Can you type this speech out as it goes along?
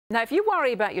Now, if you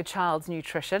worry about your child's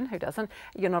nutrition, who doesn't,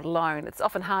 you're not alone. It's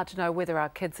often hard to know whether our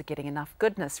kids are getting enough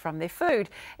goodness from their food,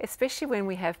 especially when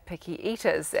we have picky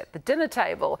eaters at the dinner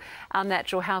table. Our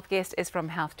natural health guest is from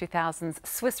Health 2000's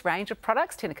Swisse range of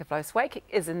products. Tineke Vlooswyk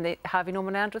is in the Harvey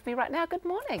Norman Lounge with me right now. Good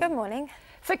morning. Good morning.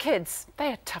 So kids, they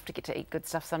are tough to get to eat good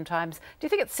stuff sometimes. Do you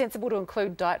think it's sensible to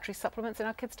include dietary supplements in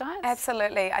our kids' diets?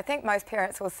 Absolutely. I think most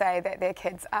parents will say that their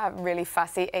kids are really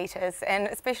fussy eaters, and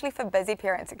especially for busy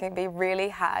parents it can be really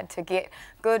hard to get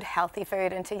good healthy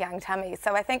food into young tummies.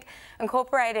 So I think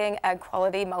incorporating a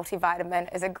quality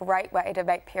multivitamin is a great way to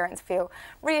make parents feel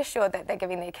reassured that they're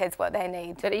giving their kids what they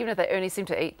need. But even if they only seem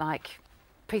to eat like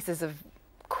pieces of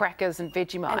crackers and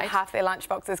Vegemite. And half their lunch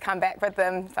boxes come back with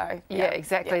them, so... Yeah,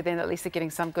 exactly, then at least they're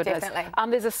getting some goodness. Definitely.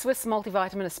 There's a Swisse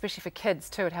multivitamin, especially for kids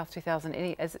too, at Health 2000,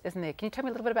 isn't there? Can you tell me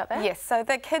a little bit about that? Yes, so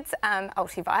the Kids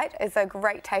Ultivite is a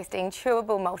great tasting,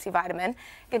 chewable multivitamin. It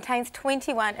contains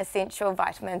 21 essential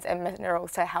vitamins and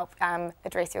minerals to help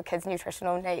address your kids'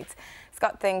 nutritional needs. It's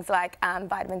got things like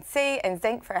vitamin C and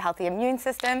zinc for a healthy immune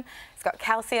system. It's got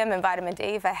calcium and vitamin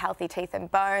D for healthy teeth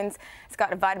and bones. It's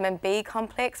got a vitamin B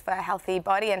complex for a healthy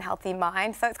body and healthy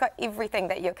mind. So it's got everything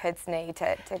that your kids need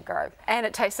to grow. And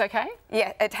it tastes okay?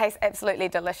 Yeah, it tastes absolutely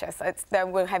delicious. They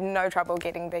will have no trouble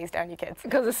getting these down your kids.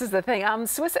 Because this is the thing.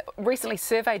 Swisse recently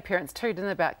surveyed parents too, didn't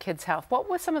they, about kids' health. What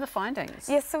were some of the findings?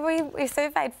 Yes, so we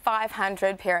surveyed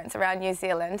 500 parents around New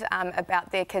Zealand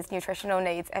about their kids' nutritional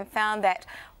needs and found that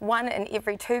 1 in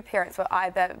every 2 parents were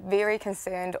either very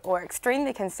concerned or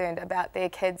extremely concerned about their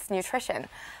kids' nutrition.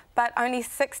 But only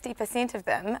 60% of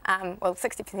them,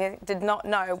 60% did not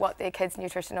know what their kids'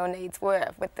 nutritional needs were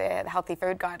with the healthy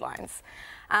food guidelines.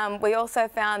 We also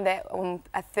found that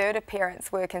a third of parents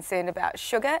were concerned about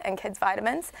sugar in kids'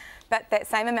 vitamins, but that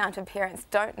same amount of parents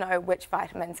don't know which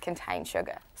vitamins contain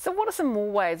sugar. So what are some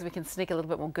more ways we can sneak a little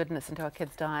bit more goodness into our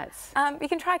kids' diets? You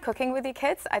can try cooking with your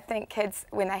kids. I think kids,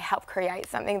 when they help create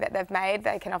something that they've made,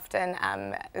 they can often,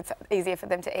 it's easier for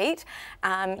them to eat.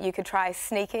 You could try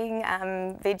sneaking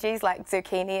veggies like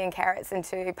zucchini and carrots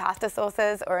into pasta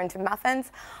sauces or into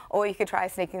muffins, or you could try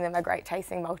sneaking them a great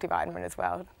tasting multivitamin as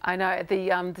well. I know, the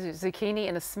zucchini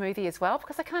in a smoothie as well,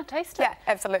 because I can't taste it. Yeah,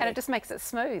 absolutely. And it just makes it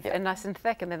smooth and nice and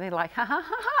thick, and then they're like, ha ha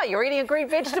ha ha, you're eating a green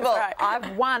vegetable. Right.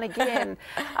 I've won again.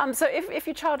 So if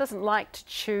your child doesn't like to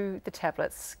chew the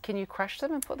tablets, can you crush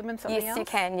them and put them in something else? Yes, you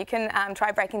can. You can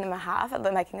try breaking them in half,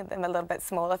 making them a little bit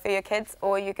smaller for your kids,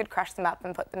 or you could crush them up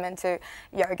and put them into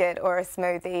yogurt or a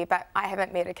smoothie, but I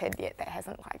haven't met a kid yet that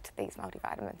hasn't liked these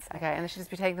multivitamins. So. Okay, and they should just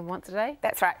be taking them once a day?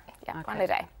 That's right, yeah, okay. 1 a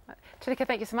day. Tineke,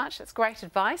 thank you so much. That's great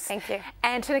advice. Thank you.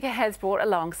 And Tineke has brought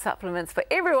along supplements for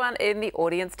everyone in the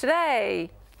audience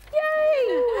today.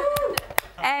 Yay!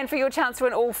 And for your chance to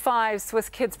win all 5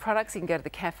 Swisse Kids products, you can go to the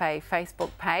Cafe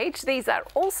Facebook page. These are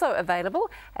also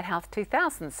available at Health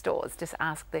 2000 stores. Just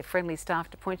ask their friendly staff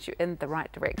to point you in the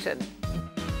right direction.